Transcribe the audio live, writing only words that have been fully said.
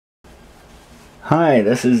Hi,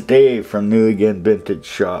 this is Dave from New Again Vintage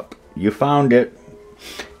Shop. You found it.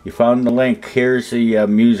 You found the link. Here's the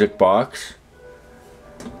music box.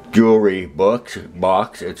 Jewelry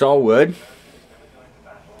box. It's all wood.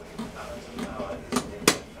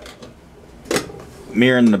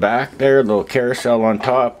 Mirror in the back there. Little carousel on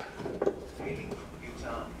top.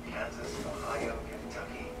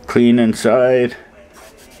 Clean inside.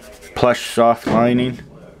 Plush soft lining.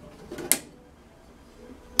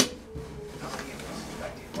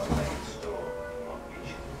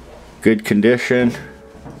 Good condition.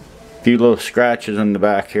 Few little scratches in the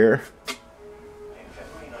back here.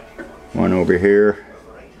 One over here.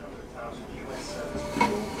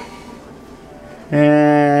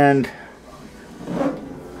 And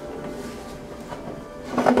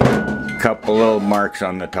a couple little marks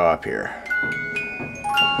on the top here.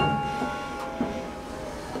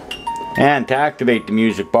 And to activate the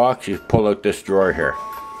music box, you pull out this drawer here.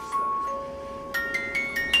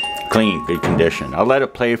 Clean, good condition. I'll let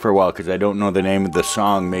it play for a while because I don't know the name of the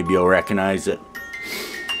song. Maybe you'll recognize it.